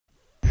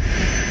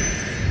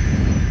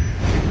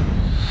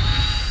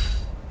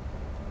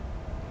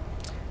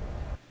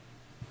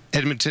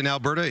Edmonton,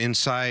 Alberta,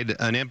 inside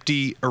an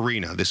empty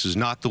arena. This is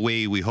not the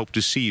way we hope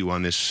to see you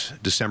on this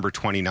December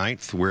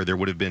 29th, where there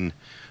would have been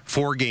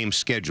 4 games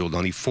scheduled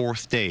on the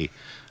 4th day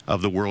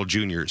of the World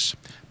Juniors,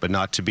 but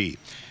not to be.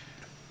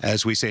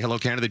 As we say hello,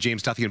 Canada,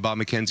 James Duthie and Bob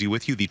McKenzie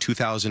with you. The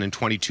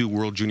 2022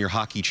 World Junior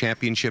Hockey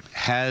Championship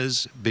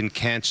has been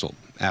canceled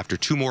after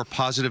 2 more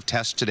positive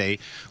tests today,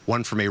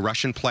 one from a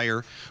Russian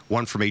player,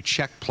 one from a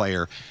Czech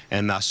player,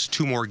 and thus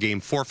 2 more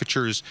game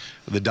forfeitures.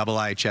 The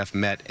IIHF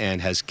met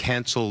and has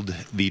canceled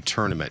the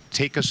tournament.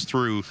 Take us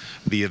through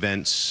the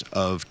events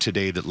of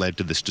today that led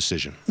to this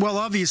decision. Well,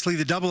 obviously,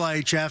 the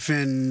IIHF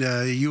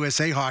and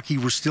USA Hockey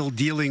were still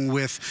dealing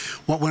with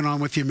what went on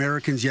with the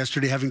Americans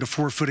yesterday, having to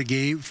forfeit a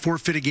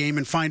game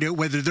and find out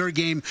whether their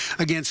game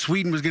against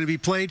Sweden was going to be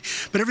played.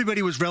 But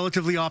everybody was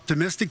relatively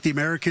optimistic. The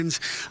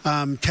Americans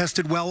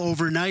tested well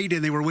overnight,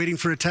 and they were waiting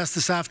for a test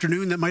this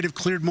afternoon that might have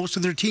cleared most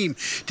of their team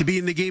to be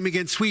in the game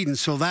against Sweden.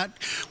 So that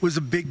was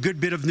a good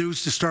bit of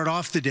news to start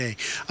off the day.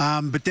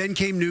 But then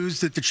came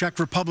news that the Czech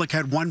Republic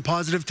had 1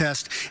 positive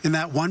test, and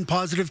that 1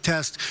 positive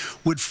test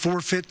would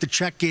forfeit the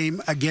Czech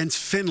game against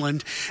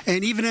Finland.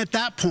 And even at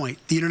that point,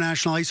 the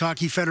International Ice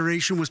Hockey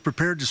Federation was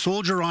prepared to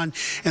soldier on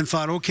and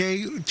thought,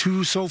 okay,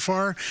 2 so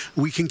far,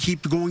 we can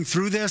keep going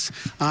through this.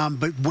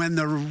 But when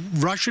the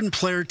Russian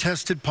player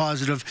tested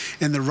positive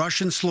and the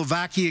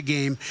Russian-Slovakia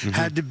game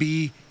had to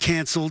be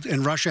canceled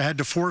and Russia had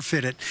to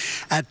forfeit it,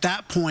 at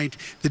that point,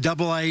 the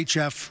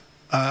IIHF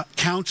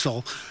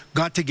Council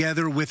got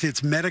together with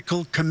its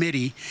medical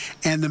committee,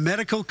 and the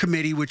medical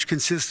committee, which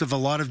consists of a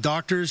lot of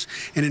doctors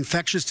and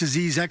infectious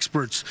disease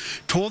experts,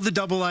 told the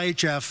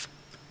IIHF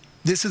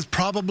this is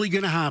probably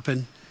going to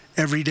happen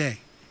every day.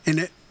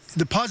 And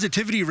the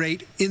positivity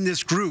rate in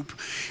this group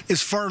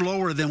is far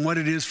lower than what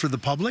it is for the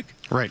public.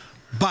 Right.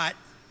 But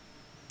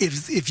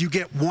if you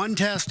get 1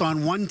 test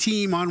on 1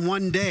 team on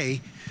 1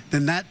 day,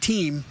 then that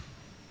team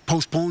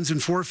postpones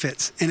and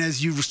forfeits. And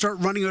as you start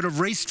running out of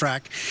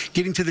racetrack,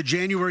 getting to the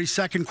January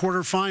 2nd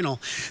quarterfinal,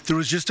 there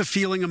was just a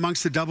feeling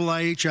amongst the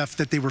IIHF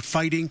that they were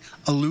fighting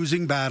a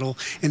losing battle,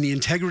 and the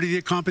integrity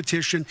of the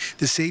competition,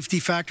 the safety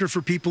factor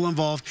for people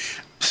involved,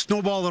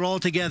 snowball it all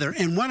together.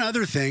 And one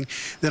other thing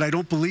that I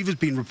don't believe is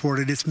being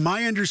reported, it's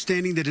my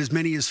understanding that as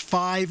many as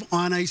 5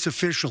 on-ice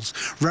officials,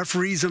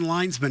 referees and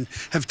linesmen,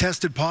 have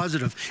tested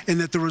positive, and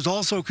that there was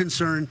also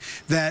concern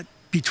that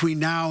between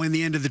now and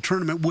the end of the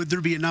tournament, would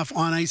there be enough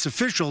on-ice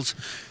officials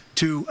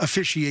to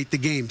officiate the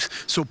games?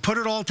 So put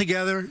it all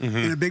together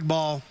in a big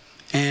ball,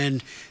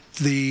 and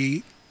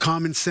the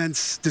common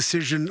sense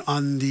decision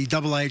on the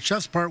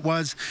IIHF's part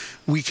was,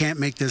 we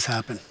can't make this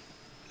happen.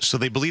 So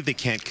they believe they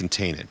can't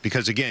contain it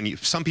because, again,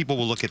 some people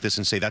will look at this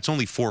and say that's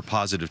only 4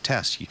 positive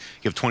tests. You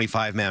have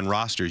 25-man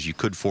rosters. You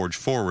could forge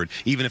forward,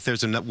 even if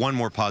there's 1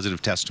 more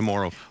positive test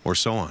tomorrow or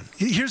so on.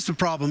 Here's the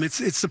problem.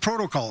 It's the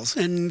protocols.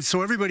 And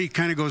so everybody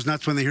kind of goes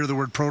nuts when they hear the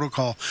word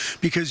protocol,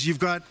 because you've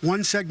got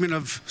one segment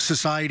of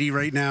society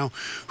right now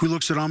who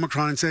looks at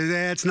Omicron and says,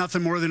 it's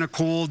nothing more than a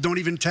cold. Don't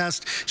even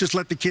test. Just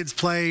let the kids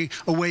play.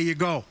 Away you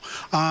go.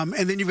 And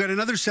then you've got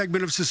another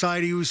segment of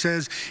society who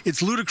says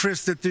it's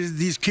ludicrous that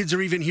these kids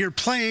are even here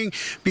playing,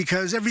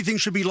 because everything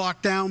should be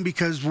locked down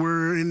because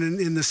we're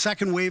in the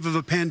 2nd wave of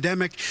a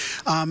pandemic.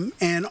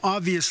 And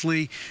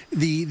obviously,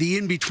 the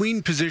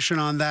in-between position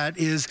on that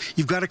is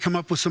you've got to come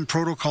up with some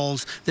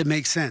protocols that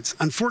make sense.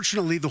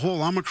 Unfortunately, the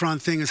whole Omicron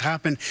thing has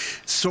happened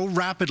so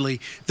rapidly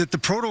that the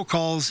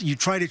protocols, you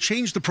try to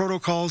change the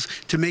protocols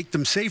to make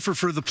them safer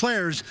for the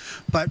players,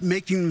 but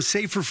making them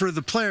safer for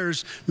the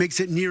players makes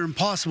it near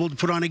impossible to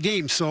put on a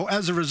game. So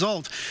as a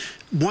result,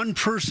 1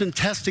 person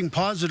testing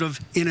positive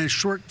in a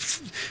short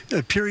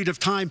period of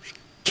time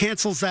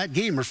cancels that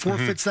game or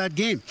forfeits that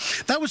game.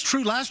 That was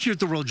true last year at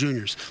the World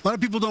Juniors. A lot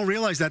of people don't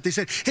realize that. They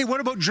said, hey, what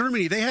about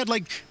Germany? They had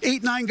like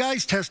 8, 9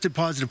 guys tested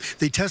positive.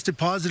 They tested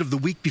positive the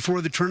week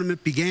before the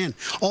tournament began.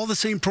 All the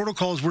same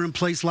protocols were in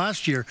place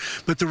last year,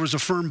 but there was a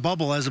firm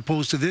bubble as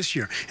opposed to this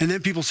year. And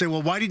then people say,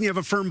 well, why didn't you have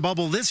a firm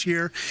bubble this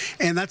year?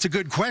 And that's a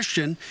good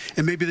question,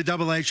 and maybe the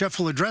IIHF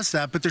will address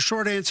that. But the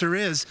short answer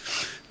is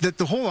that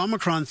the whole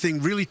Omicron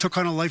thing really took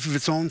on a life of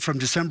its own from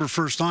December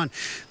 1st on.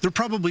 There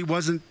probably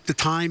wasn't the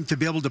time to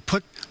be able to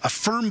put a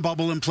firm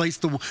bubble in place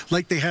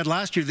like they had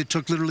last year that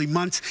took literally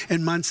months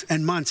and months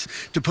and months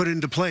to put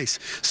into place.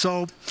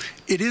 So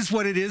it is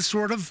what it is,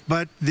 sort of,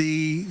 but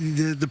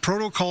the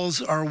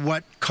protocols are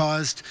what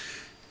caused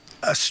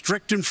a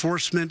strict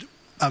enforcement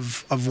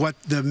of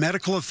what the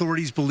medical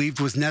authorities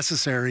believed was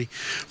necessary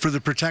for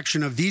the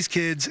protection of these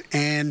kids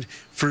and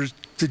for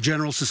the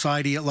general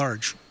society at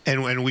large.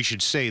 And we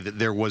should say that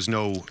there was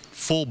no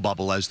full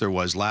bubble as there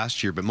was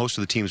last year, but most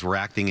of the teams were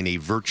acting in a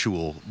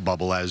virtual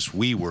bubble as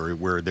we were,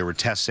 where there were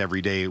tests every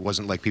day. It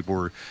wasn't like people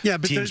were,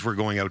 teams were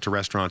going out to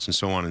restaurants and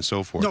so on and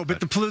so forth. No, but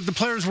the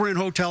players were in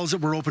hotels that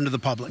were open to the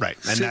public. Right,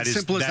 and that is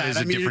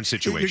a different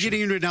situation. You're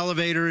getting into an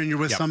elevator and you're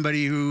with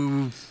somebody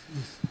who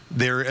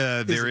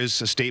There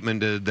is a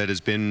statement that has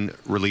been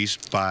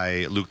released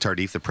by Luc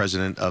Tardif, the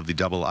president of the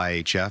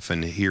IIHF,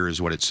 and here is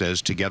what it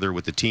says. Together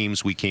with the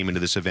teams, we came into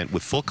this event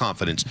with full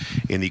confidence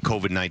in the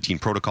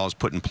COVID-19 protocols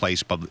put in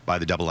place by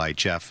the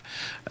IIHF,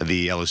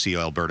 the LOC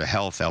Alberta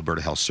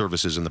Health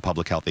Services, and the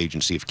Public Health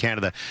Agency of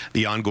Canada.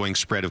 The ongoing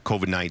spread of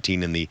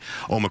COVID-19 and the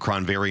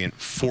Omicron variant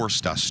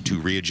forced us to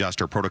readjust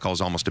our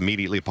protocols almost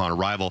immediately upon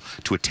arrival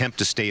to attempt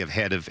to stay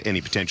ahead of any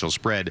potential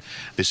spread.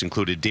 This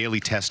included daily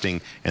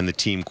testing and the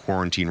team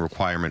quarantine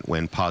requirement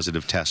when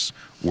positive tests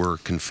were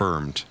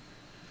confirmed.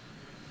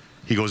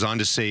 He goes on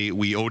to say,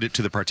 we owed it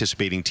to the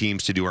participating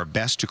teams to do our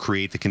best to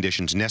create the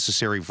conditions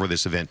necessary for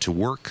this event to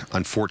work.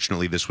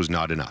 Unfortunately, this was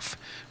not enough.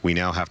 We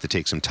now have to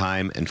take some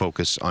time and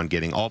focus on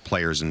getting all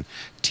players and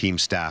team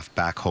staff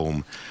back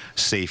home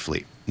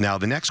safely. Now,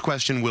 the next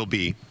question will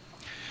be,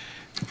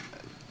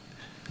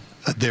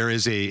 there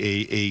is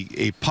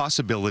a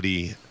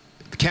possibility,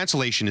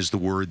 cancellation is the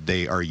word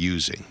they are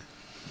using,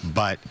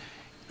 but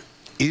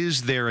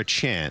is there a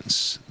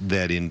chance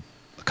that in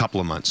a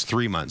couple of months,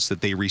 3 months,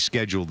 that they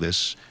reschedule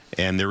this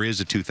and there is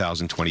a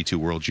 2022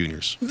 World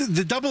Juniors?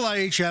 The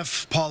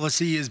IIHF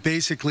policy is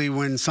basically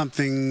when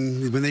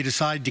they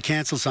decide to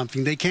cancel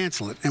something, they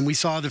cancel it. And we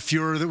saw the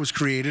furor that was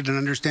created, and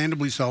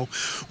understandably so,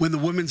 when the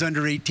Women's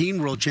Under-18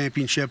 World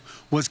Championship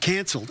was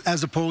canceled,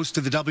 as opposed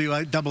to the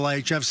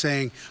IIHF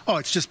saying, oh,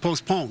 it's just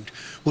postponed.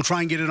 We'll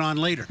try and get it on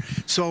later.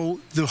 So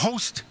the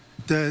host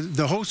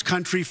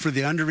country for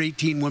the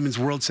Under-18 Women's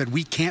World said,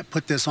 we can't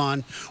put this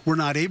on. We're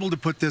not able to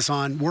put this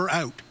on. We're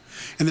out.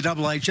 And the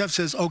IIHF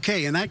says,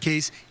 okay, in that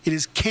case, it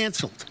is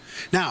canceled.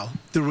 Now,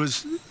 there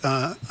was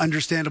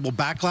understandable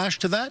backlash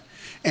to that.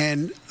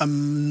 And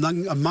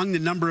among the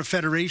number of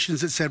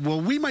federations that said, well,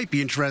 we might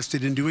be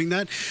interested in doing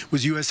that,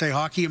 was USA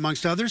Hockey,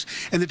 amongst others.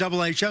 And the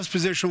IIHF's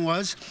position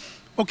was,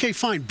 okay,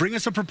 fine, bring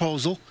us a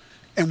proposal,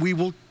 and we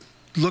will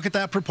look at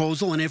that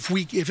proposal. And if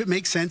it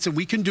makes sense and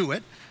we can do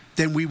it,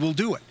 then we will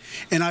do it.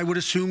 And I would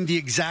assume the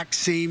exact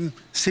same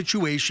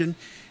situation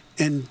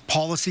and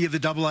policy of the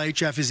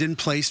IIHF is in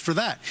place for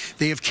that.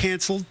 They have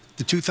canceled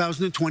the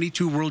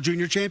 2022 World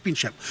Junior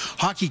Championship.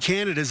 Hockey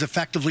Canada is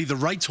effectively the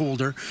rights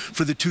holder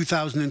for the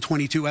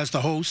 2022 as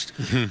the host,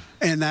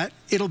 and that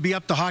it'll be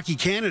up to Hockey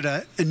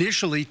Canada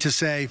initially to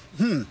say,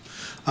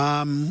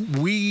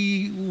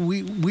 we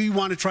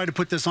want to try to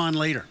put this on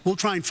later. We'll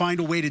try and find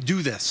a way to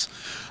do this.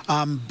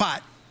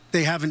 But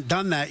they haven't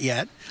done that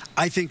yet.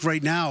 I think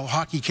right now,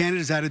 Hockey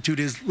Canada's attitude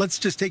is, let's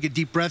just take a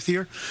deep breath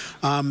here.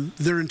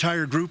 Their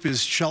entire group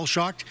is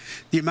shell-shocked.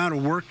 The amount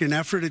of work and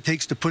effort it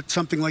takes to put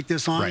something like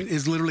this on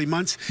is literally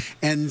months.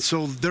 And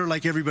so they're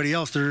like everybody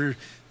else. They're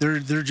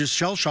just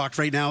shell-shocked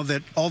right now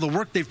that all the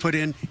work they've put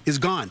in is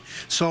gone.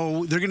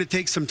 So they're going to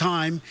take some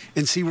time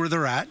and see where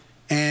they're at.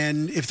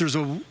 And if there's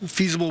a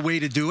feasible way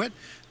to do it,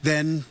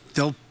 then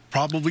they'll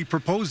probably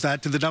propose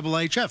that to the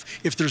IIHF.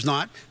 If there's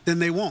not, then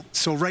they won't.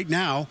 So right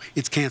now,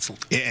 it's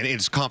canceled. And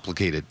it's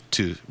complicated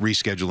to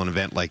reschedule an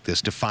event like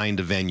this, to find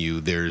a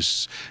venue.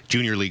 There's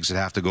junior leagues that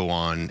have to go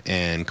on,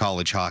 and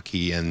college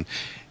hockey, and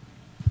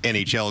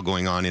NHL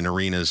going on in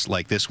arenas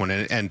like this one.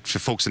 And for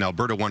folks in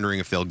Alberta wondering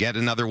if they'll get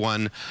another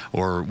one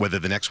or whether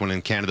the next one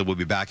in Canada will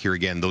be back here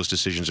again, those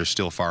decisions are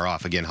still far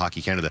off. Again,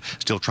 Hockey Canada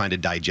still trying to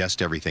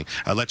digest everything.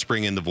 Let's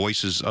bring in the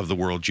voices of the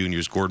World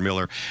Juniors, Gord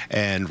Miller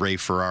and Ray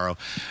Ferraro.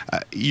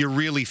 You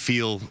really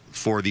feel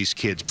for these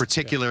kids,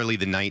 particularly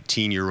the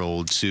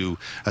 19-year-olds who,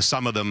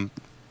 some of them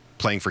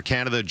playing for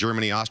Canada,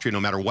 Germany, Austria,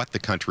 no matter what the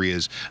country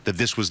is, that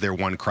this was their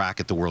one crack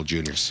at the World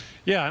Juniors.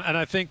 Yeah, and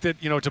I think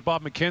that, to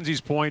Bob McKenzie's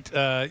point,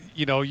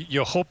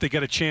 you hope they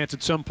get a chance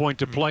at some point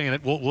to play in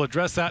it. We'll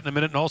address that in a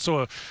minute, and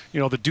also,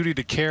 the duty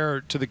to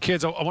care to the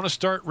kids. I want to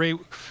start, Ray,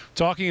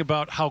 talking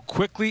about how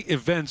quickly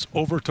events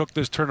overtook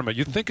this tournament.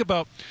 You think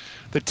about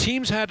the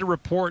teams had to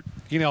report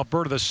in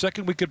Alberta the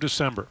second week of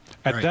December.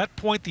 At that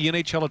point, the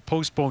NHL had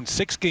postponed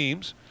 6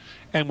 games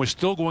and was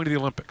still going to the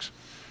Olympics.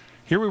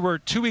 Here we were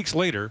 2 weeks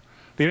later.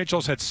 The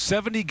NHL's had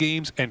 70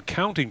 games and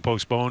counting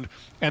postponed,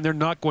 and they're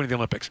not going to the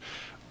Olympics.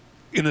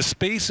 In the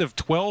space of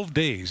 12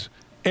 days,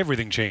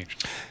 everything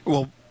changed.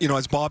 Well,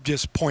 as Bob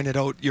just pointed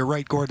out, you're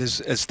right, Gord,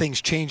 as things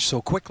change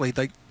so quickly.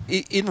 Like,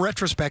 in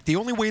retrospect, the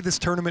only way this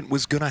tournament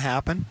was going to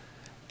happen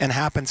and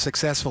happen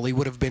successfully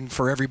would have been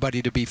for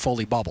everybody to be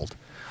fully bubbled.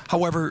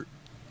 However,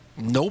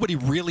 nobody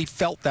really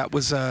felt that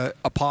was a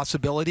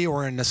possibility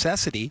or a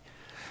necessity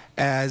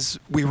as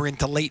we were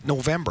into late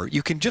November.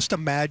 You can just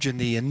imagine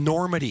the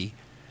enormity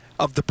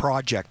of the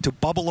project, to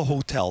bubble a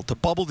hotel, to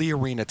bubble the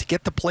arena, to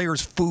get the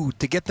players food,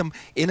 to get them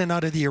in and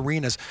out of the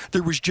arenas.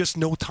 There was just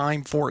no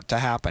time for it to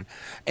happen.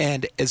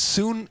 And as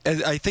soon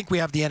as, I think we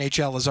have the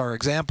NHL as our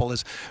example,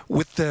 is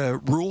with the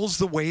rules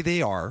the way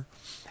they are,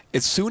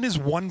 as soon as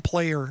one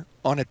player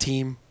on a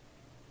team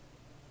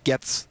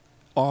gets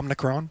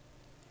Omicron,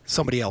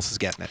 somebody else is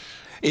getting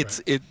it.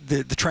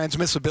 The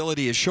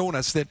transmissibility has shown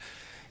us that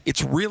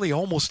it's really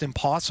almost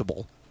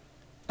impossible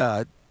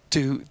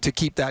to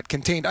keep that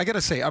contained. I got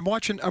to say, I'm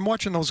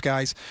watching those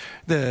guys,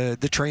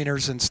 the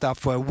trainers and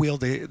stuff, wheel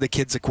the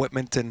kids'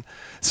 equipment and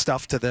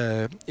stuff to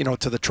the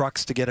to the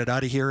trucks to get it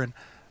out of here, and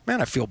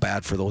man, I feel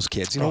bad for those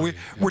kids. You know,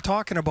 we're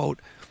talking about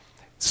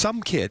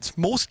some kids,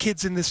 most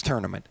kids in this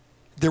tournament,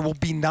 there will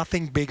be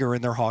nothing bigger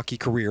in their hockey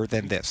career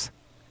than this,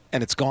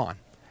 and it's gone.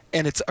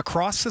 And it's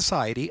across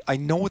society. I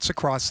know it's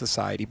across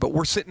society, but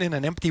we're sitting in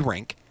an empty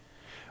rink.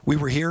 We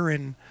were here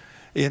in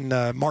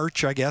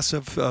March, I guess,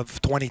 of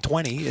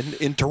 2020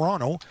 in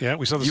Toronto. Yeah,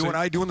 we saw the you same. and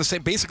I doing the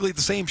same, basically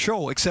the same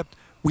show, except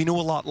we knew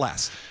a lot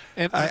less.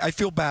 And I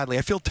feel badly.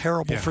 I feel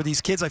terrible for these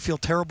kids. I feel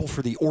terrible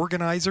for the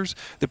organizers,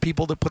 the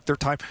people that put their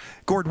time.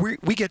 Gord,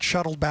 we get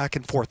shuttled back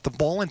and forth. The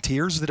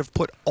volunteers that have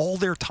put all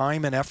their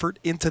time and effort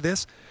into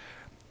this,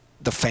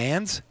 the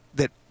fans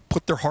that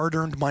put their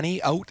hard-earned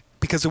money out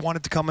because they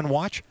wanted to come and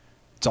watch,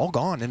 it's all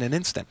gone in an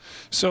instant.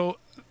 So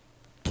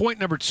point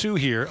number 2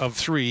 here of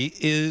 3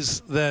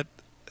 is that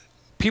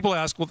people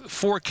ask, well,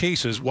 4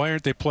 cases, why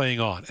aren't they playing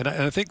on? And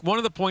I think one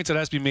of the points that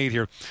has to be made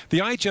here, the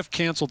IIHF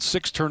canceled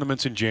 6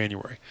 tournaments in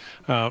January,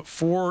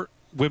 4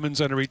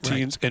 women's under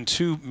 18s and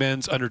 2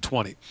 men's under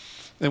 20.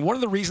 And one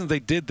of the reasons they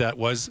did that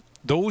was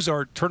those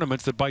are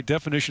tournaments that by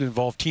definition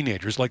involve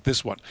teenagers like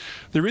this one.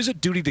 There is a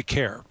duty to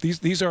care.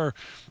 These are,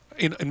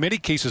 in many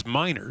cases,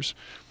 minors,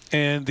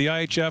 and the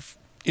IIHF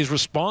is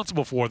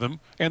responsible for them,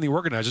 and the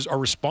organizers are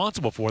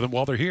responsible for them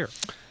while they're here.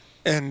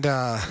 And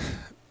to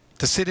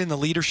sit in the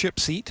leadership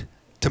seat,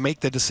 to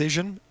make the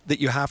decision that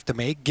you have to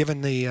make,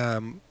 given the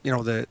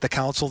the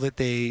council that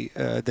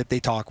they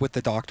talk with,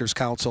 the doctors'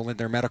 council and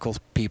their medical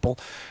people,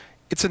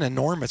 it's an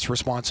enormous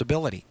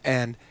responsibility,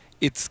 and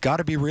it's got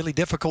to be really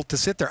difficult to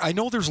sit there. I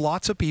know there's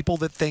lots of people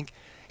that think,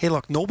 hey,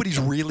 look, nobody's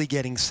really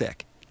getting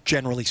sick,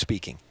 generally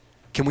speaking.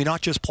 Can we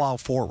not just plow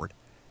forward?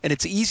 And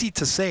it's easy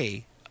to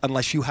say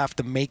unless you have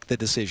to make the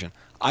decision.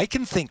 I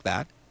can think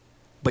that,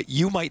 but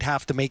you might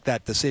have to make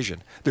that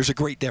decision. There's a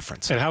great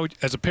difference. And how,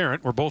 as a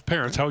parent, we're both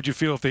parents, how would you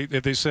feel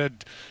if they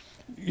said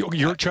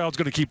your child's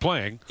going to keep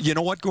playing? You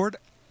know what, Gord?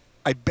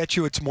 I bet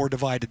you it's more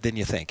divided than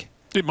you think.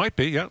 It might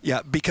be, yeah.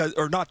 Yeah, because,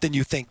 or not than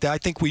you think. I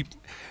think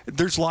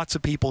there's lots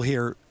of people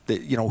here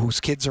that, you know, whose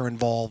kids are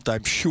involved,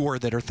 I'm sure,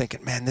 that are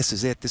thinking, man, this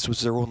is it. This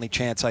was their only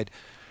chance. I'd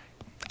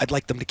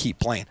like them to keep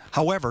playing.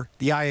 However,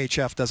 the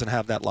IIHF doesn't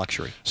have that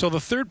luxury. So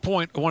the third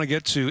point I want to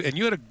get to, and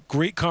you had a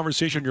great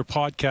conversation on your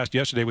podcast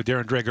yesterday with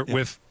Darren Dreger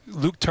with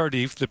Luc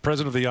Tardif, the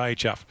president of the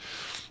IIHF.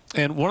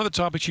 And one of the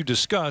topics you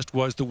discussed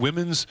was the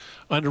women's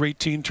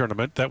under-18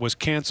 tournament that was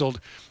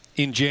canceled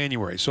in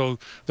January. So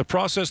the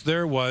process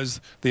there was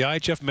the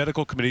IIHF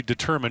Medical Committee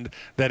determined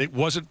that it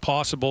wasn't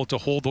possible to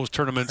hold those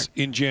tournaments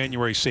in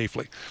January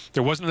safely.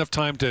 There wasn't enough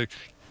time to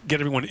get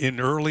everyone in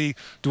early,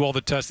 do all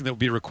the testing that would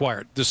be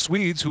required. The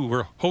Swedes, who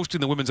were hosting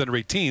the women's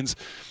under-18s,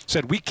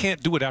 said, we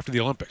can't do it after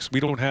the Olympics.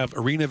 We don't have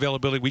arena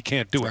availability. We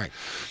can't do it.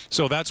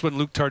 So that's when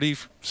Luc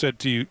Tardif said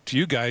to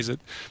you guys that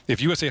if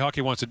USA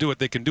Hockey wants to do it,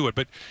 they can do it.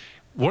 But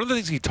one of the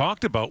things he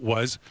talked about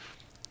was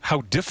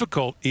how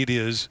difficult it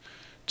is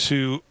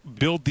to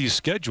build these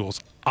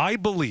schedules. I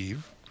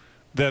believe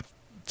that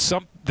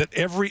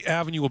every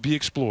avenue will be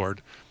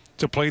explored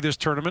to play this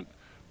tournament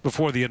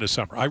before the end of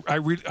summer.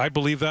 I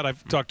believe that.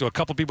 I've talked to a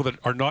couple of people that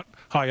are not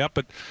high up,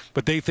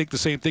 but they think the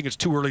same thing. It's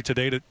too early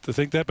today to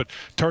think that. But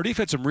Tardif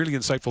had some really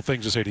insightful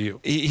things to say to you.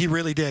 He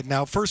really did.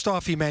 Now, first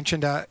off, he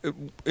mentioned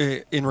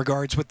in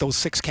regards with those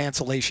 6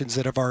 cancellations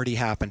that have already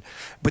happened.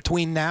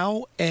 Between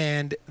now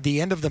and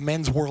the end of the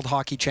Men's World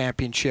Hockey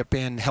Championship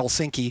in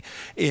Helsinki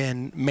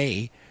in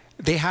May,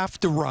 they have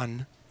to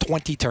run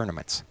 20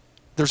 tournaments.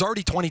 There's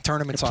already 20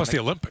 tournaments plus the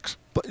Olympics.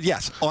 But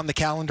yes, on the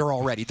calendar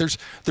already.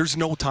 There's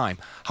no time.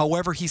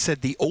 However, he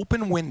said the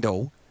open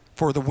window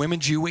for the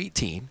women's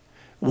U18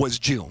 was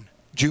June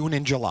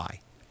and July.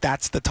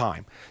 That's the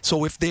time.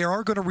 So if they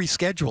are going to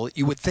reschedule it,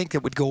 you would think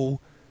it would go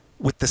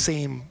with the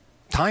same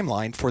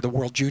timeline for the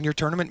World Junior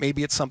Tournament.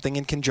 Maybe it's something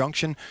in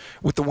conjunction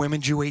with the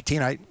women's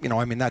U18.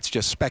 I mean, that's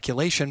just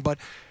speculation, but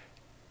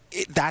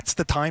that's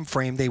the time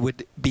frame they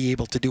would be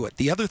able to do it.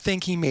 The other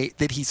thing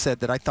he said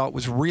that I thought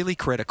was really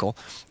critical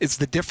is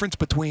the difference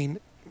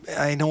between,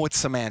 I know it's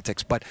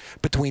semantics, but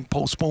between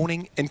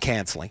postponing and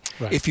canceling.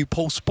 Right. If you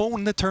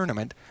postpone the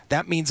tournament,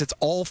 that means it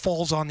all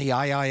falls on the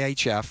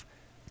IIHF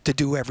to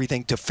do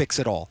everything to fix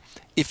it all.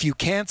 If you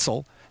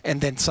cancel, and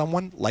then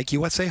someone like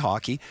USA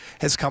Hockey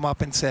has come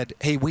up and said,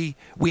 hey, we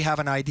have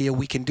an idea,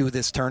 we can do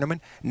this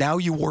tournament. Now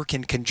you work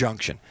in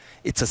conjunction.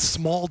 It's a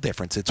small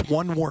difference. It's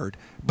one word,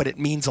 but it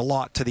means a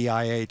lot to the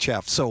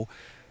IIHF. So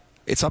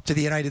it's up to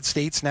the United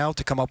States now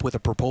to come up with a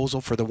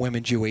proposal for the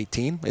women's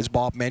U18. As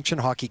Bob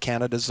mentioned, Hockey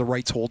Canada is the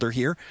rights holder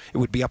here. It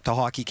would be up to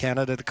Hockey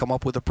Canada to come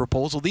up with a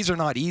proposal. These are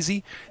not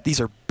easy.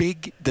 These are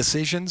big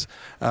decisions,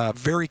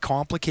 very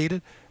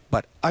complicated.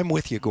 But I'm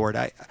with you, Gord.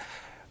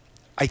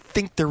 I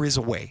think there is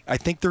a way. I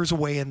think there's a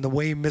way, and the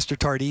way Mr.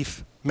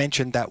 Tardif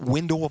mentioned that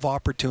window of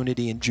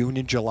opportunity in June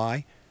and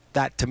July,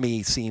 that to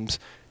me seems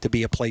to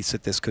be a place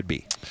that this could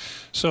be.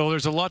 So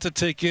there's a lot to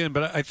take in,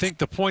 but I think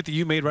the point that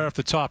you made right off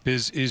the top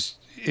is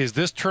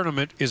this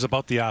tournament is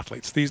about the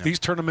athletes. These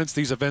tournaments,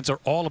 these events are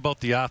all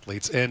about the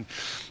athletes. And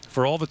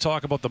for all the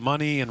talk about the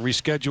money and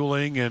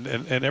rescheduling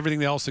and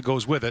everything else that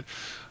goes with it,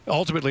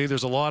 ultimately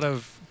there's a lot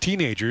of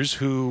teenagers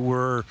who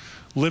were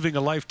living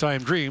a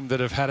lifetime dream that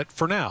have had it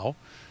for now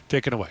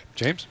taken away.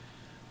 James?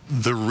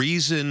 The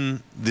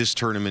reason this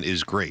tournament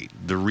is great,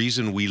 the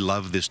reason we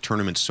love this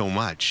tournament so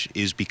much,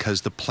 is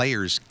because the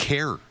players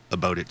care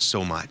about it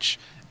so much.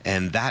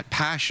 And that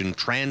passion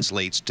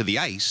translates to the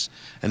ice,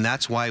 and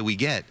that's why we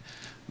get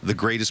the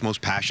greatest,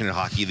 most passionate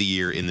hockey of the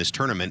year in this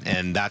tournament,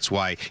 and that's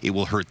why it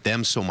will hurt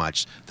them so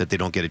much that they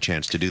don't get a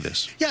chance to do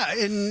this. Yeah,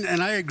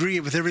 and I agree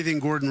with everything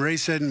Gordon Ray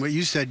said and what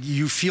you said.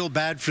 You feel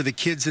bad for the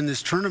kids in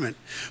this tournament,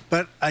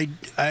 but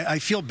I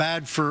feel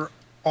bad for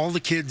all the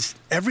kids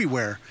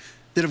everywhere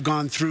that have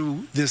gone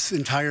through this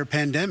entire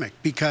pandemic,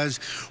 because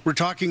we're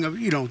talking of,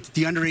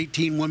 the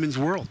under-18 women's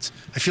worlds.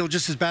 I feel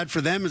just as bad for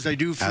them as I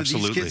do for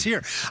these kids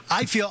here.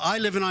 I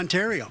live in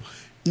Ontario.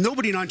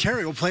 Nobody in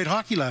Ontario played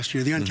hockey last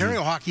year. The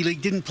Ontario Hockey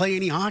League didn't play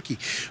any hockey.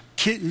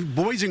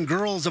 Boys and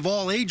girls of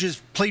all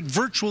ages played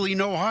virtually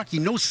no hockey,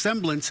 no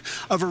semblance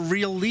of a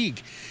real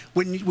league.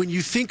 When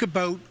you think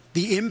about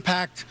the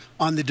impact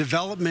on the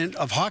development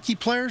of hockey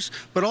players,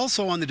 but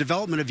also on the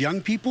development of young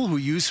people who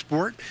use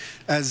sport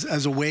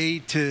as a way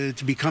to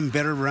become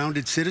better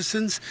rounded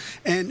citizens,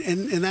 and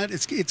that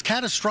it's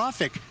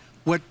catastrophic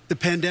what the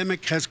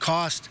pandemic has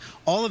cost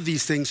all of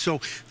these things.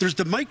 So there's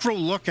the micro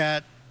look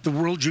at the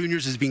World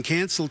Juniors is being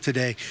canceled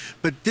today,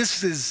 but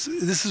this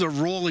is a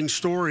rolling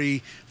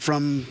story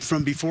from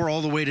before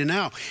all the way to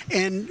now.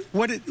 And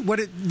what it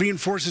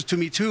reinforces to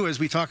me too, as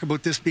we talk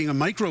about this being a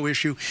micro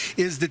issue,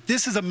 is that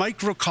this is a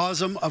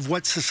microcosm of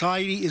what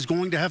society is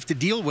going to have to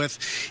deal with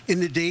in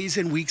the days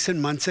and weeks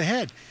and months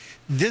ahead.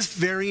 This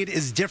variant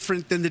is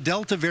different than the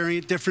Delta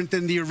variant, different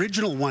than the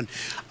original one.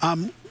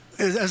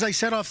 As I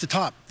said off the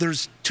top,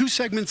 there's two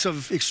segments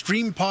of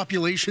extreme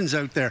populations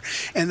out there,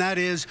 and that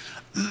is,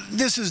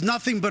 this is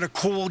nothing but a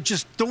cold,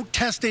 just don't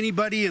test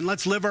anybody and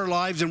let's live our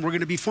lives and we're going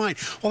to be fine.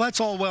 Well, that's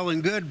all well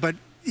and good, but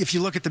if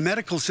you look at the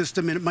medical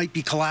system, and it might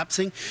be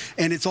collapsing,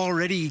 and it's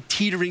already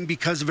teetering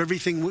because of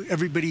everything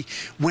everybody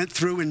went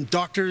through, and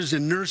doctors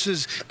and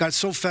nurses got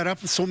so fed up,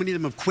 so many of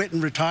them have quit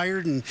and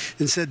retired and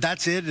said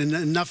that's it and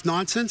enough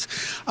nonsense.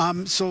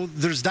 So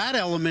there's that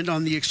element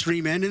on the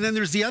extreme end, and then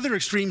there's the other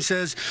extreme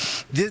says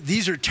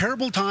these are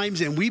terrible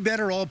times and we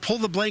better all pull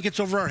the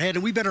blankets over our head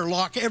and we better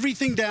lock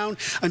everything down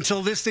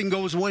until this thing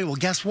goes away. Well,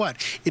 guess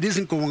what? It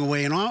isn't going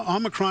away, and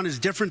Omicron is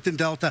different than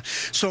Delta.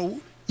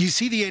 So you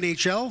see the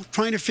NHL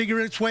trying to figure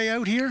its way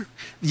out here.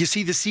 You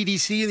see the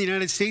CDC in the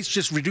United States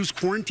just reduce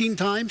quarantine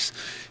times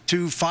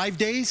to 5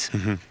 days.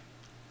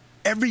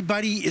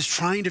 Everybody is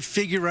trying to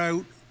figure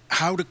out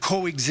how to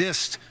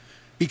coexist,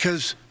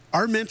 because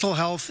our mental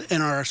health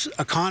and our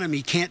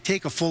economy can't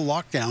take a full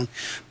lockdown,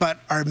 but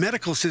our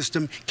medical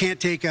system can't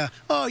take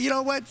oh, you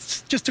know what,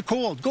 it's just a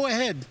cold. Go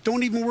ahead.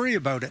 Don't even worry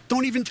about it.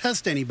 Don't even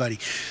test anybody.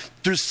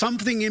 There's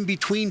something in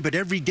between, but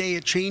every day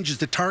it changes.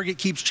 The target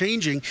keeps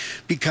changing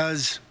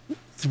because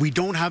we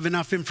don't have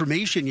enough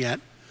information yet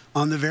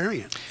on the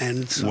variant.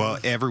 And so, well,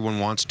 everyone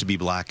wants to be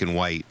black and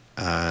white.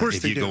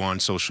 If you go on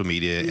social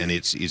media, and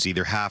it's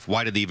either half,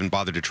 why did they even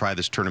bother to try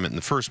this tournament in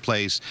the first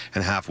place,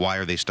 and half, why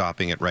are they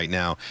stopping it right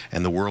now?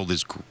 And the world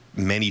is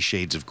many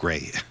shades of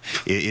gray.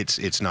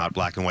 It's not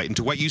black and white. And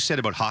to what you said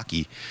about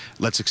hockey,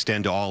 let's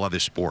extend to all other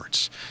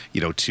sports,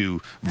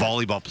 to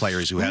volleyball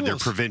players who had their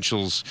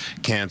provincials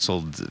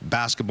canceled,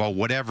 basketball,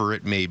 whatever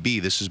it may be.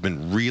 This has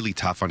been really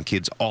tough on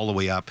kids all the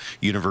way up,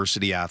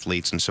 university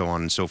athletes and so on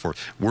and so forth.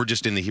 We're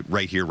just in the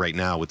right here, right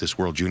now with this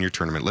World Junior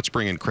Tournament. Let's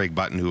bring in Craig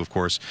Button, who, of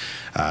course,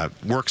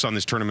 works on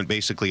this tournament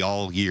basically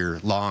all year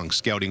long,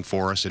 scouting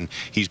for us, and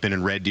he's been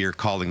in Red Deer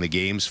calling the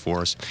games for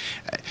us.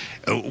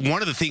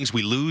 One of the things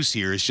we lose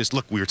here is just,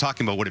 look, we were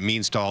talking about what it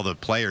means to all the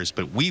players,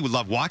 but we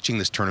love watching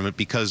this tournament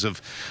because of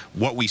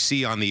what we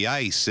see on the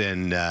ice,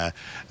 and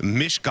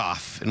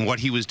Mishkov and what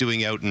he was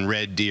doing out in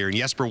Red Deer, and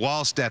Jesper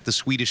Wallstedt, the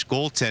Swedish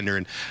goaltender,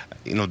 and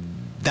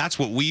that's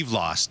what we've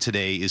lost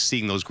today, is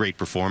seeing those great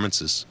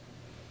performances.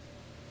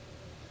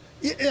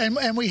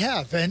 And we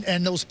have,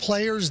 and those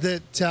players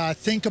that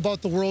think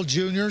about the World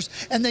Juniors,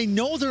 and they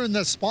know they're in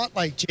the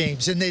spotlight,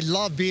 James, and they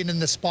love being in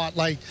the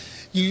spotlight.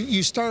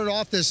 You started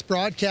off this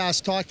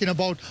broadcast talking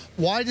about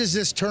why does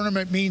this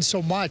tournament mean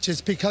so much?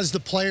 It's because the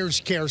players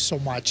care so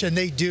much, and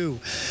they do.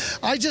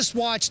 I just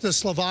watched the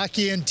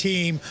Slovakian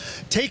team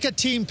take a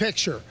team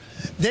picture.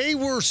 They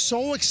were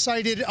so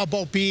excited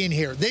about being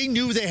here. They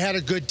knew they had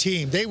a good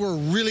team. They were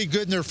really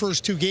good in their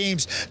first two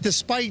games,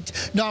 despite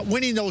not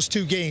winning those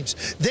two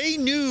games. They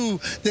knew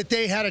that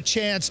they had a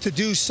chance to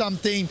do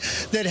something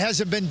that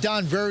hasn't been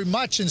done very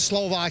much in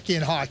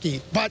Slovakian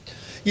hockey. But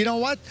you know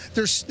what?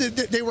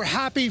 They were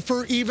happy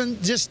for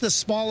even just the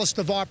smallest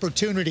of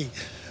opportunity.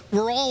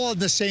 we're all on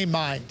the same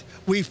mind.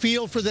 We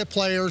feel for the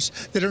players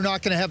that are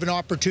not going to have an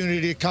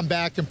opportunity to come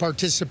back and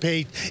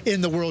participate in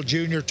the World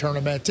Junior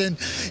Tournament. And,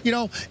 you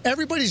know,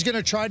 everybody's going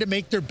to try to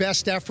make their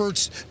best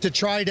efforts to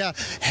try to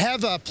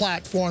have a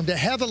platform, to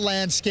have a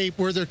landscape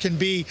where there can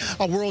be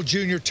a World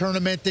Junior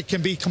Tournament that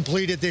can be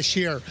completed this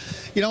year.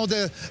 You know,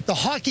 the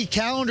hockey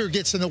calendar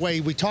gets in the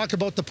way. We talk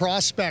about the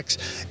prospects.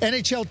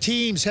 NHL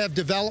teams have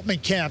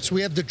development camps.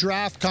 We have the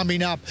draft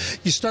coming up.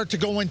 You start to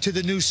go into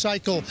the new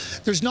cycle.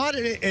 It's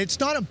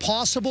not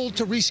impossible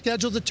to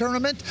reschedule the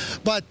tournament,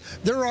 but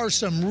there are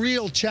some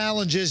real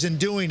challenges in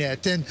doing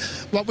it. And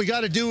what we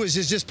got to do is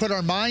just put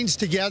our minds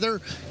together,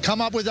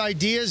 come up with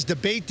ideas,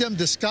 debate them,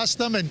 discuss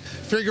them, and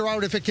figure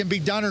out if it can be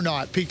done or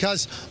not.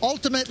 Because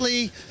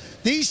ultimately,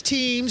 these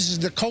teams,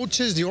 the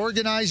coaches, the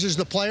organizers,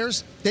 the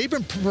players, they've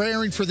been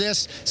preparing for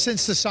this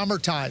since the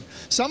summertime.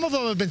 Some of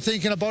them have been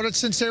thinking about it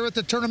since they were at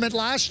the tournament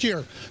last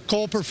year.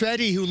 Cole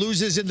Perfetti, who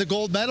loses in the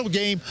gold medal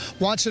game,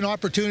 wants an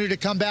opportunity to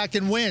come back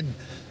and win.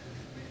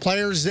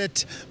 Players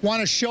that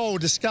want to show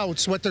the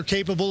scouts what they're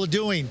capable of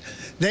doing,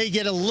 they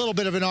get a little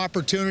bit of an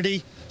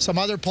opportunity. Some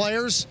other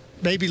players,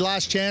 maybe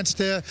last chance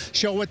to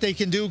show what they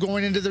can do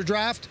going into their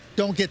draft,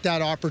 don't get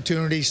that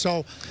opportunity.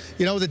 So,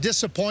 you know, the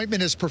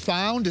disappointment is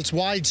profound. It's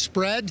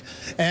widespread.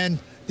 And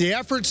the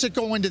efforts that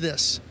go into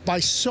this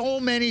by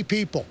so many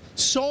people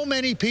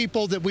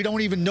that we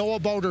don't even know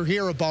about or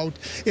hear about,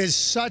 is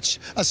such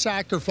a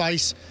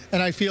sacrifice.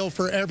 And I feel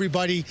for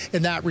everybody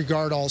in that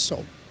regard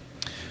also.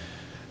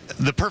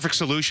 The perfect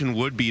solution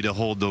would be to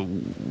hold the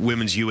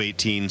women's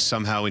U18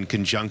 somehow in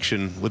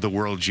conjunction with the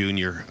World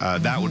Junior.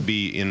 That would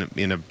be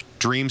in a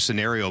dream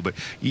scenario, but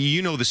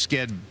you know the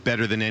sked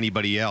better than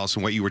anybody else,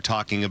 and what you were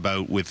talking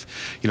about with,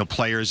 you know,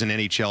 players and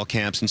NHL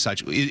camps and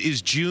such.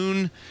 Does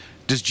June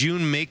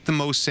make the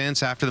most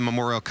sense after the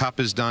Memorial Cup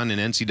is done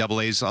and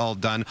NCAA's all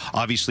done?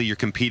 Obviously, you're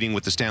competing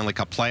with the Stanley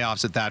Cup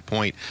playoffs at that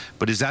point,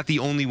 but is that the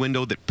only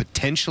window that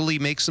potentially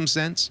makes some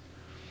sense?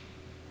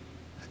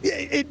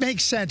 It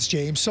makes sense,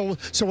 James. So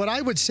what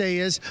I would say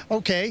is,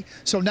 okay,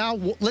 so now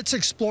let's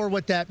explore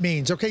what that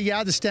means. Okay,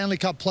 yeah, the Stanley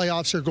Cup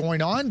playoffs are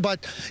going on,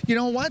 but you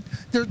know what?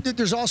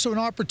 There's also an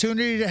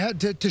opportunity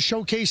to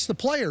showcase the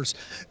players.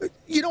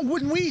 You know,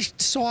 when we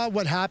saw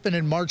what happened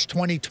in March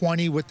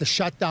 2020 with the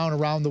shutdown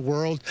around the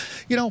world,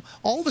 you know,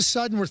 all of a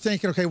sudden we're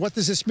thinking, okay, what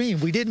does this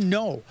mean? We didn't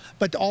know.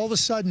 But all of a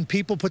sudden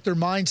people put their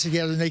minds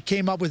together and they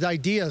came up with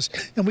ideas.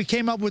 And we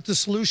came up with the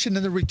solution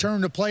and the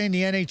return to play in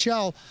the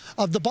NHL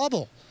of the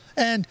bubble.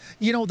 And,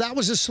 you know, that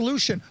was a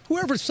solution.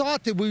 Whoever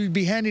thought that we would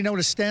be handing out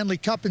a Stanley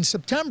Cup in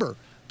September?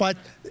 But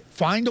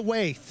find a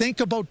way.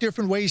 Think about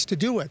different ways to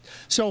do it.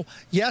 So,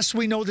 yes,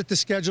 we know that the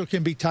schedule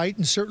can be tight,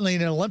 and certainly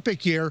in an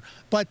Olympic year,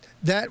 but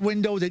that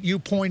window that you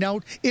point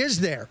out is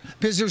there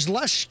because there's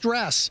less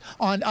stress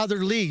on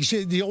other leagues.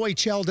 The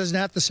OHL doesn't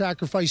have to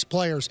sacrifice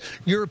players.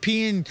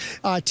 European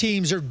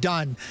teams are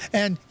done.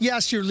 And,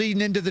 yes, you're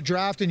leading into the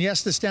draft, and,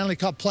 yes, the Stanley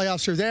Cup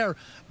playoffs are there,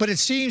 but it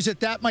seems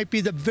that might be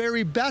the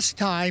very best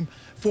time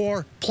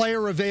for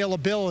player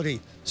availability.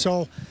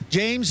 So,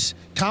 James,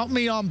 count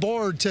me on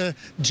board to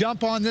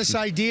jump on this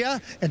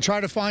idea and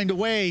try to find a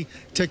way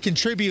to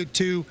contribute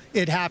to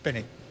it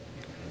happening.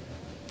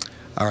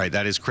 All right,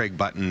 that is Craig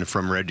Button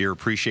from Red Deer.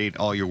 Appreciate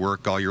all your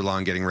work all year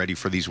long getting ready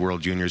for these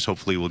World Juniors.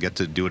 Hopefully we'll get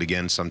to do it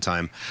again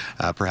sometime,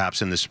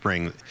 perhaps in the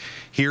spring.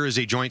 Here is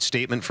a joint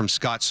statement from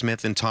Scott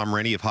Smith and Tom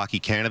Rennie of Hockey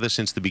Canada.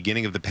 Since the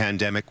beginning of the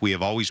pandemic, we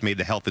have always made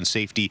the health and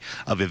safety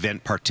of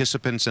event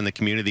participants and the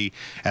community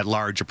at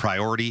large a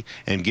priority.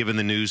 And given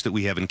the news that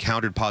we have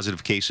encountered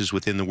positive cases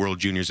within the World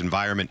Juniors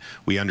environment,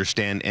 we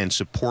understand and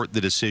support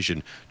the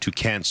decision to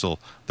cancel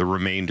the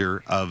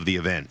remainder of the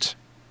event.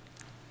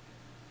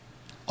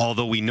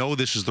 Although we know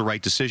this is the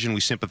right decision, we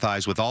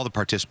sympathize with all the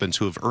participants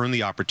who have earned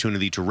the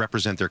opportunity to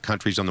represent their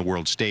countries on the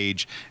world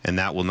stage, and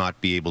that will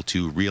not be able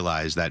to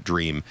realize that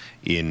dream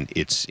in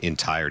its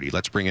entirety.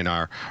 Let's bring in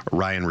our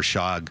Ryan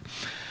Rashog.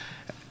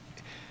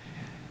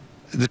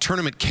 The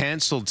tournament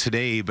canceled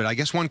today, but I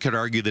guess one could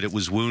argue that it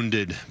was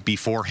wounded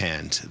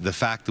beforehand. The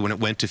fact that when it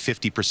went to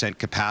 50%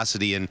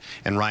 capacity, and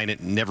Ryan,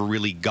 it never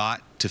really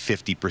got to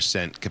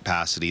 50%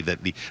 capacity, that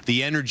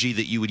the energy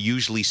that you would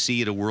usually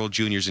see at a World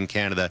Juniors in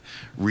Canada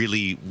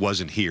really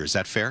wasn't here. Is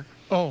that fair?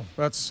 Oh,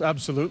 that's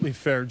absolutely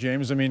fair,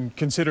 James. I mean,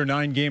 consider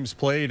 9 games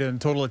played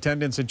and total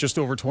attendance at just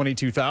over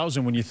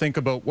 22,000 when you think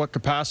about what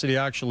capacity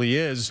actually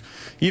is,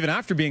 even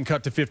after being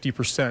cut to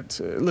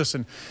 50%.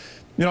 Listen,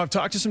 you know, I've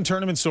talked to some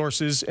tournament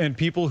sources and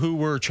people who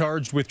were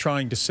charged with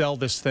trying to sell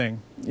this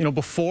thing. You know,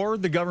 before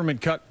the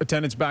government cut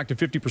attendance back to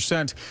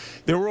 50%,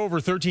 there were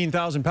over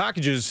 13,000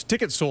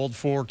 tickets sold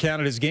for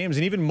Canada's games,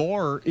 and even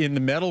more in the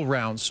medal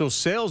rounds. So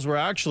sales were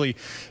actually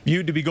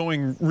viewed to be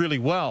going really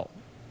well.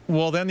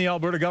 Well, then the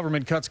Alberta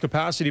government cuts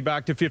capacity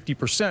back to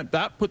 50%.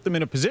 That put them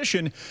in a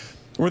position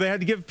where they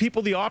had to give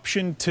people the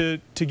option to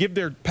give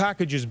their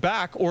packages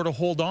back or to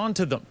hold on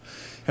to them.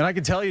 And I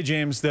can tell you,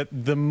 James, that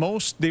the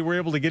most they were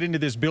able to get into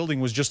this building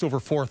was just over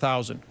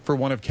 4,000 for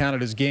one of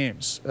Canada's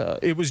games.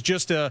 It was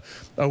just a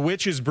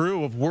witch's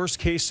brew of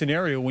worst-case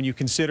scenario when you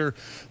consider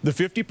the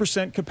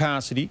 50%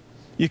 capacity.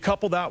 you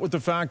couple that with the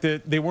fact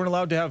that they weren't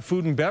allowed to have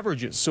food and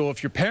beverages. So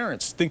if your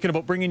parents thinking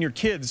about bringing your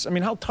kids, I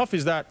mean, how tough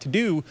is that to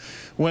do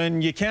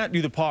when you can't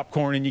do the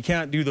popcorn and you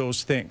can't do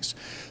those things?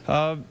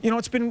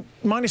 It's been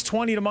minus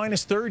 20 to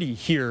minus 30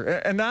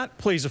 here, and that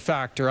plays a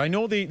factor. I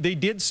know they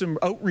did some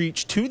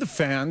outreach to the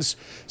fans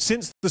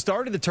since the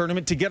start of the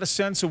tournament to get a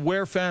sense of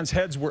where fans'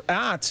 heads were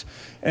at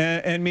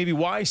and maybe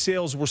why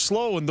sales were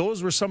slow, and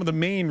those were some of the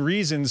main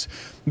reasons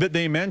that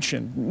they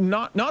mentioned.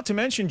 Not to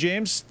mention,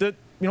 James, that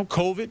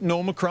COVID and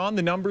Omicron,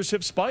 the numbers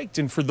have spiked.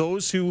 And for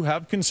those who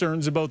have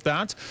concerns about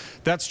that,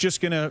 that's just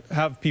going to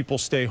have people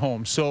stay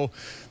home. So,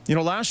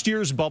 last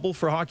year's bubble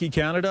for Hockey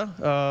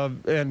Canada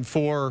and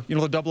for, the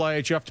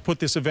IIHF to put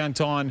this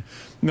event on,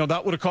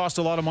 that would have cost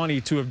a lot of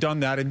money to have done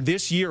that. And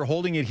this year,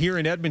 holding it here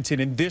in Edmonton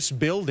in this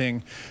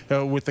building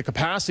with the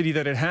capacity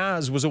that it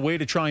has was a way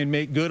to try and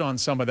make good on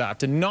some of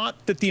that. And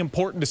not that the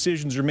important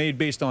decisions are made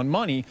based on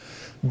money,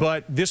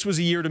 but this was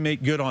a year to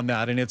make good on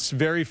that. And it's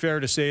very fair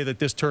to say that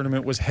this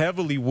tournament was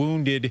heavily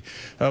wounded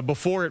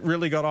before it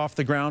really got off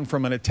the ground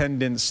from an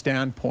attendance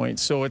standpoint.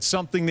 So it's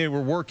something they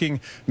were working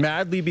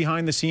madly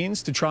behind the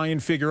scenes to try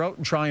and figure out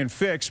and try and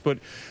fix. But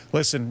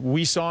listen,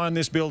 we saw in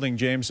this building,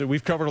 James, that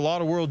we've covered a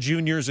lot of World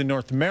Juniors in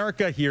North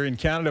America, here in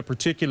Canada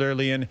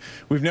particularly, and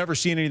we've never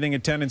seen anything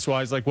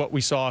attendance-wise like what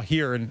we saw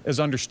here, and as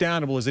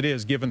understandable as it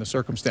is given the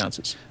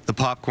circumstances. The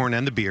popcorn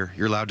and the beer.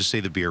 You're allowed to say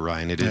the beer,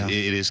 Ryan. It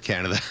is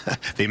Canada.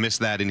 They missed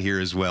that in here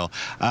as well.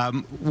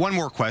 One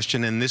more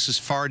question, and this is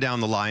far down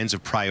the lines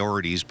of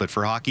priorities, but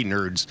for hockey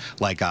nerds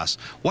like us,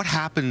 what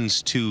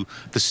happens to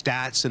the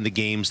stats and the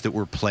games that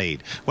were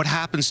played? What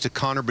happens to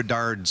Connor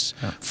Bedard's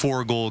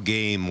 4-goal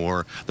game,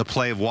 or the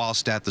play of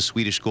Wallstedt, the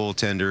Swedish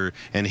goaltender,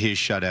 and his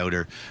shutout,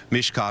 or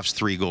Mishkov's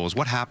 3 goals?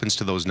 What happens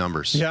to those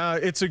numbers? Yeah,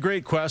 it's a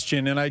great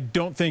question, and I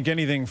don't think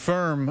anything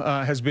firm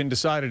has been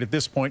decided at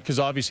this point, because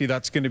obviously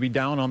that's going to be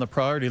down on the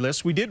priority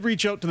list. We did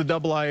reach out to the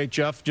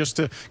IIHF just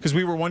because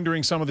we were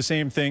wondering some of the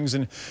same things,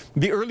 and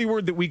the early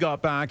word that we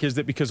got back is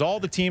that because all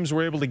the teams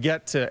were able to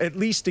get at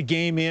least a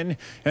game in,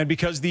 and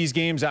because these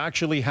games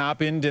actually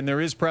happened and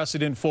there is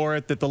precedent for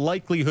it, that the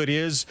likelihood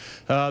is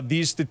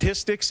these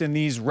statistics and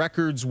these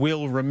records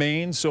will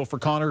remain. So for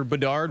Connor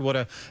Bedard, what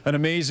an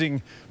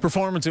amazing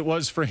performance it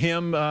was for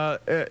him.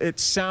 It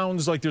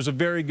sounds like there's a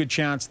very good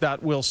chance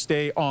that will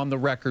stay on the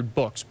record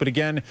books. But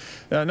again,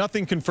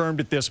 nothing confirmed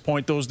at this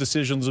point. Those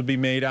decisions will be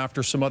made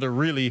after some other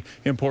really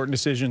important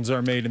decisions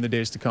are made in the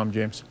days to come,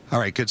 James. All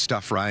right, good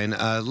stuff, Ryan.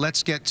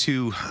 Let's get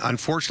to,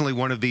 unfortunately,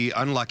 one of the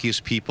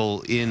unluckiest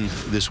people in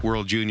this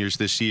World Juniors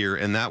this year,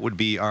 and that would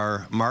be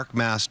our Mark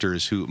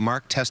Masters, who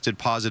Mark tested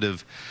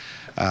positive,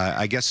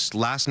 I guess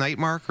last night,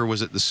 Mark, or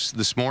was it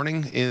this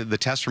morning? The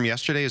test from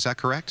yesterday, is that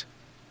correct?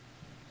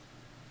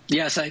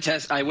 Yes,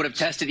 I would have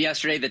tested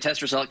yesterday. The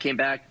test result came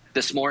back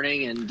this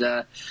morning,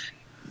 and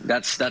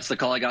that's the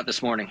call I got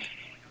this morning.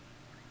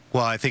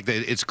 Well, I think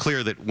that it's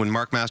clear that when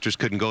Mark Masters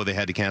couldn't go, they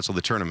had to cancel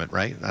the tournament,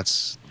 right?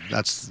 That's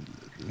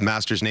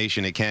Masters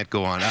Nation. It can't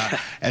go on.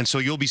 And so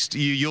you'll be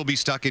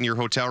stuck in your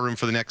hotel room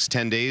for the next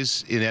 10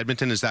 days in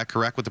Edmonton. Is that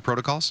correct with the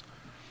protocols?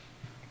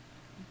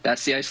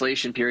 That's the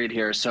isolation period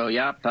here. So,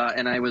 yeah,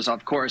 and I was,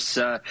 of course,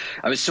 I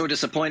was so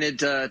disappointed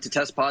to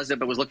test positive,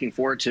 but was looking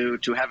forward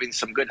to having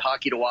some good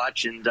hockey to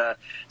watch, and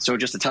so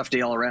just a tough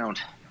day all around.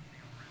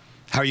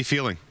 How are you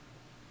feeling?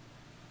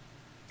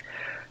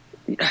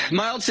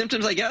 Mild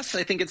symptoms, I guess.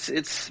 I think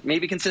it's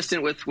maybe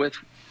consistent with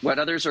what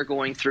others are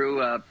going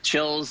through.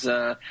 Chills,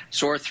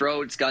 sore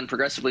throat. It's gotten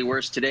progressively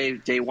worse today,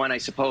 day one, I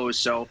suppose.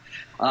 So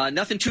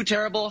nothing too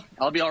terrible.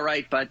 I'll be all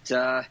right, but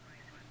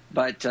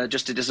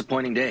just a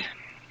disappointing day.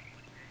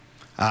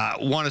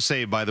 Want to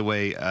say, by the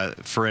way,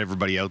 for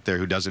everybody out there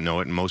who doesn't know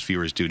it, and most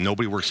viewers do,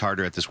 nobody works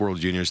harder at this World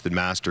Juniors than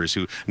Masters,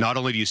 who not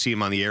only do you see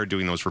him on the air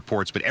doing those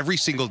reports, but every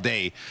single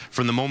day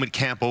from the moment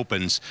camp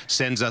opens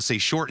sends us a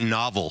short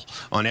novel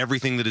on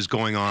everything that is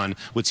going on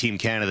with Team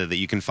Canada that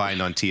you can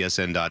find on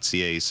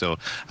tsn.ca. So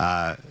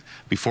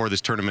before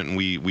this tournament and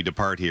we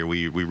depart here,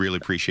 we really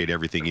appreciate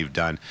everything you've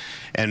done.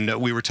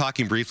 And we were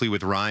talking briefly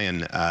with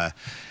Ryan,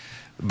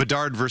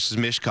 Bedard versus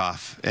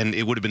Mishkov, and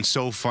it would have been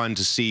so fun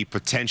to see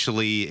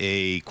potentially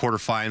a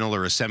quarterfinal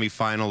or a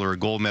semifinal or a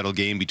gold medal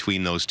game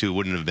between those two,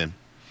 wouldn't it have been?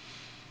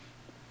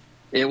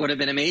 It would have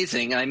been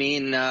amazing. I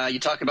mean, you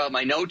talk about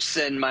my notes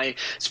and my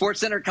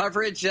SportsCenter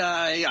coverage.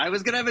 I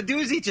was going to have a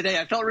doozy today.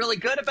 I felt really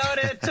good about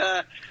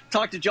it.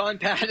 Talked to John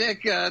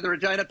Paddock, the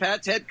Regina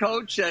Pats head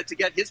coach, to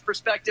get his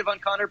perspective on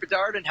Connor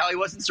Bedard and how he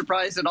wasn't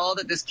surprised at all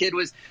that this kid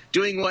was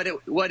doing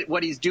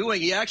what he's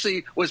doing. He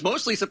actually was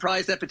mostly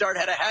surprised that Bedard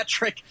had a hat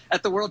trick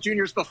at the World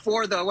Juniors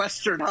before the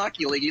Western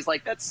Hockey League. He's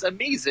like, that's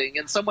amazing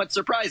and somewhat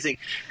surprising.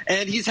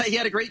 And he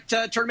had a great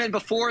tournament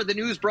before the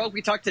news broke.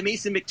 We talked to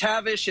Mason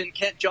McTavish and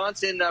Kent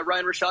Johnson, Ryan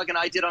Ryan Rashog and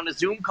I did on a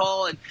Zoom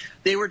call, and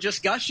they were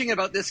just gushing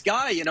about this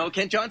guy. You know,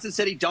 Kent Johnson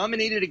said he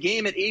dominated a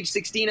game at age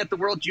 16 at the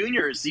World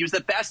Juniors. He was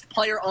the best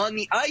player on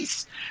the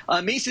ice.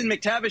 Mason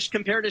McTavish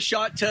compared his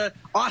shot to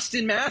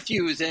Austin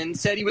Matthews and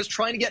said he was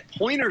trying to get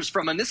pointers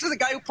from him. This is a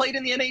guy who played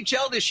in the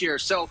NHL this year.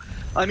 So,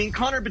 I mean,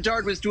 Connor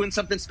Bedard was doing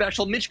something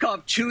special.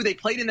 Michkov, too. They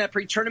played in that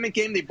pre-tournament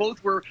game. They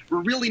both were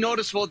really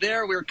noticeable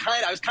there.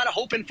 I was kind of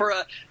hoping for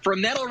a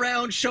medal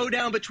round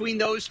showdown between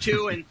those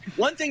two. And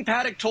one thing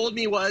Paddock told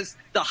me was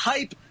the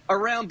hype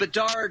around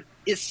Bedard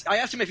is, I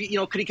asked him if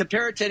could he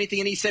compare it to anything,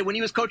 and he said when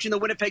he was coaching the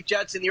Winnipeg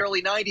Jets in the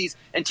early 90s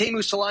and Teemu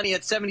Selanne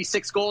had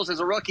 76 goals as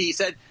a rookie, he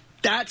said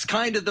that's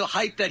kind of the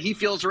hype that he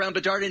feels around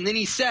Bedard. And then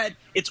he said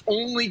it's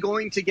only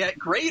going to get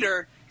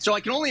greater. So I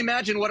can only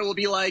imagine what it will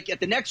be like at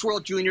the next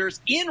World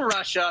Juniors in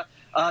Russia,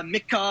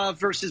 Michkov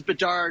versus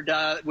Bedard,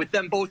 with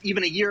them both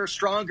even a year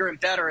stronger and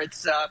better.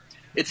 It's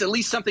at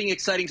least something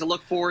exciting to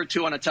look forward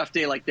to on a tough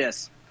day like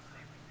this.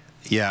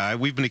 Yeah,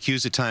 we've been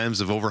accused at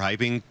times of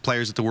overhyping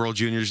players at the World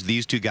Juniors.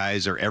 These two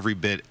guys are every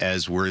bit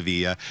as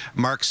worthy.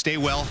 Mark, stay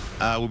well.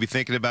 We'll be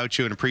thinking about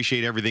you and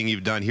appreciate everything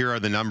you've done. Here are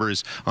the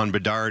numbers on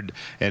Bedard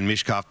and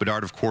Michkov.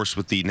 Bedard, of course,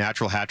 with the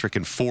natural hat trick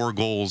and 4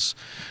 goals,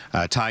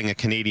 tying a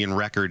Canadian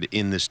record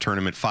in this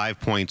tournament,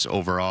 5 points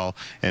overall.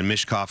 And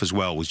Michkov as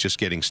well was just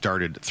getting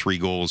started, 3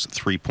 goals,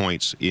 3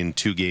 points in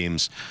 2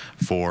 games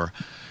for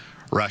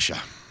Russia.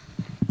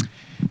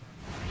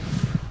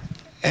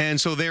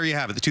 And so there you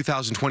have it, the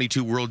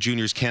 2022 World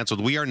Juniors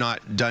canceled. We are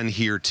not done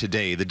here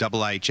today. The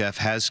IIHF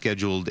has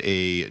scheduled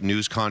a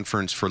news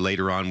conference for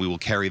later on. We will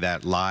carry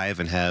that live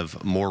and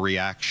have more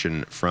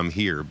reaction from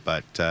here,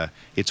 but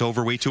it's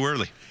over way too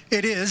early.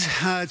 It is.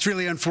 It's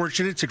really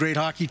unfortunate. It's a great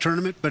hockey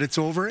tournament, but it's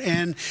over.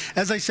 And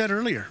as I said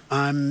earlier,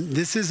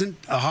 this isn't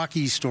a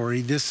hockey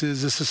story. This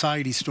is a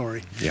society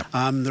story. Yeah.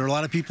 There are a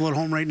lot of people at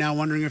home right now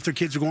wondering if their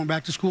kids are going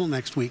back to school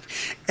next week.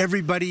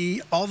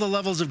 Everybody, all the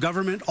levels of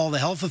government, all the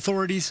health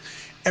authorities,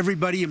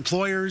 everybody,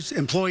 employers,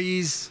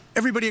 employees,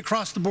 everybody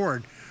across the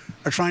board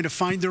are trying to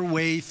find their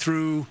way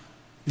through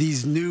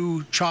these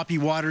new choppy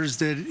waters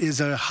that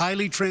is a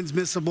highly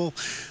transmissible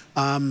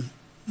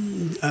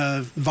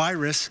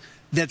virus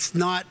that's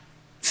not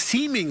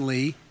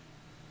seemingly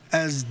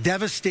as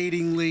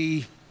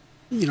devastatingly,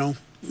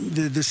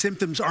 the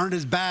symptoms aren't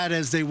as bad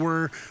as they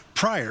were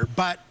prior.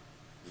 But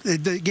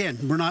again,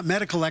 we're not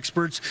medical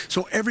experts,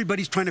 so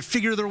everybody's trying to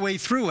figure their way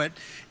through it.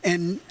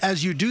 And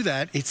as you do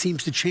that, it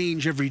seems to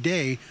change every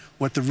day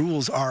what the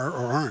rules are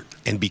or aren't.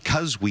 And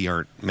because we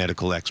aren't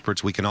medical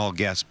experts, we can all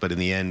guess, but in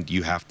the end,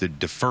 you have to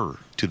defer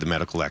to the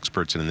medical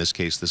experts. And in this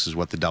case, this is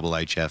what the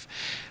IIHF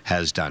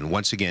has done.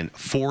 Once again,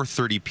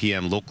 4:30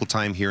 p.m. local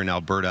time here in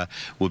Alberta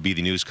will be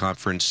the news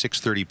conference,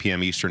 6:30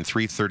 p.m. Eastern,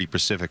 3:30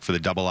 Pacific for the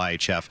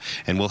IIHF.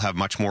 And we'll have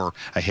much more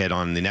ahead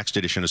on the next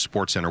edition of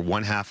SportsCenter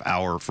 1/2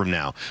 hour from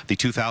now. The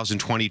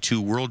 2022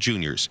 World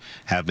Juniors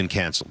have been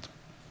canceled.